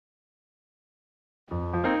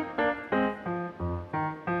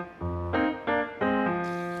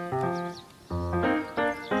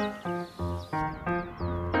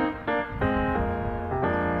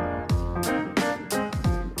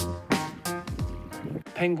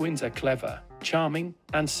Penguins are clever, charming,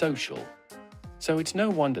 and social. So it's no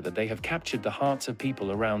wonder that they have captured the hearts of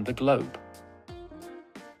people around the globe.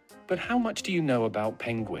 But how much do you know about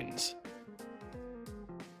penguins?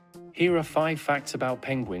 Here are 5 facts about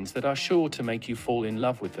penguins that are sure to make you fall in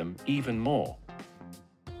love with them even more.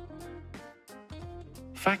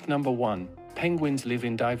 Fact number 1. Penguins live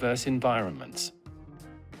in diverse environments.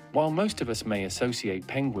 While most of us may associate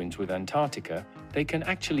penguins with Antarctica, they can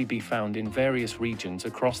actually be found in various regions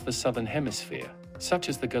across the southern hemisphere, such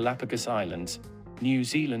as the Galapagos Islands, New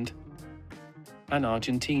Zealand, and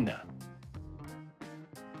Argentina.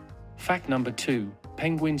 Fact number 2.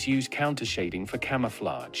 Penguins use countershading for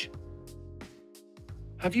camouflage.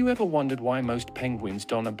 Have you ever wondered why most penguins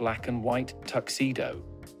don a black and white tuxedo?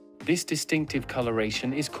 This distinctive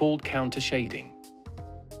coloration is called countershading.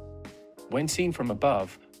 When seen from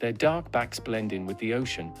above, their dark backs blend in with the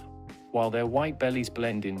ocean, while their white bellies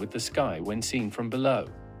blend in with the sky when seen from below.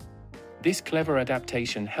 This clever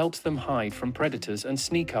adaptation helps them hide from predators and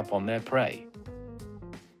sneak up on their prey.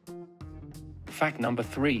 Fact number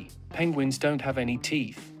 3. Penguins don't have any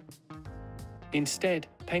teeth. Instead,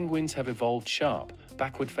 penguins have evolved sharp,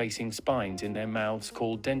 backward-facing spines in their mouths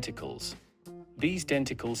called denticles. These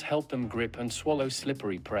denticles help them grip and swallow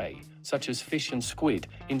slippery prey, such as fish and squid,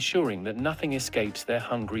 ensuring that nothing escapes their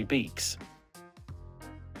hungry beaks.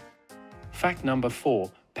 Fact number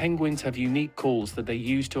 4. Penguins have unique calls that they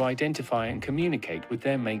use to identify and communicate with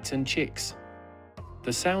their mates and chicks.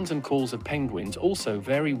 The sounds and calls of penguins also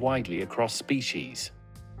vary widely across species.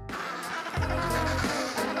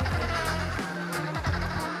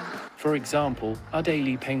 For example,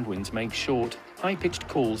 Adelie penguins make short, high-pitched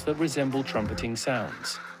calls that resemble trumpeting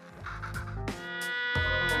sounds.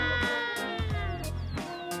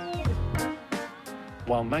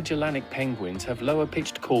 While Magellanic penguins have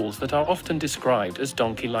lower-pitched calls that are often described as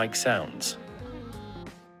donkey-like sounds.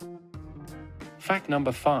 Fact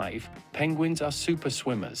number 5. Penguins are super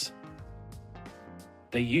swimmers.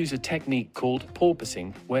 They use a technique called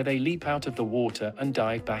porpoising, where they leap out of the water and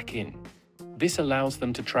dive back in. This allows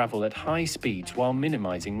them to travel at high speeds while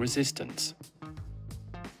minimizing resistance.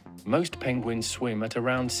 Most penguins swim at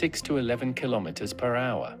around 6 to 11 kilometers per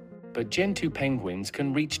hour, but Gen 2 penguins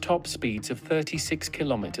can reach top speeds of 36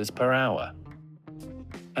 kilometers per hour.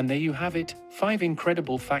 And there you have it, 5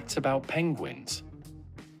 incredible facts about penguins.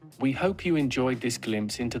 We hope you enjoyed this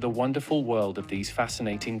glimpse into the wonderful world of these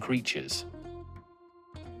fascinating creatures.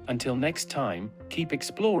 Until next time, keep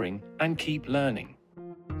exploring and keep learning.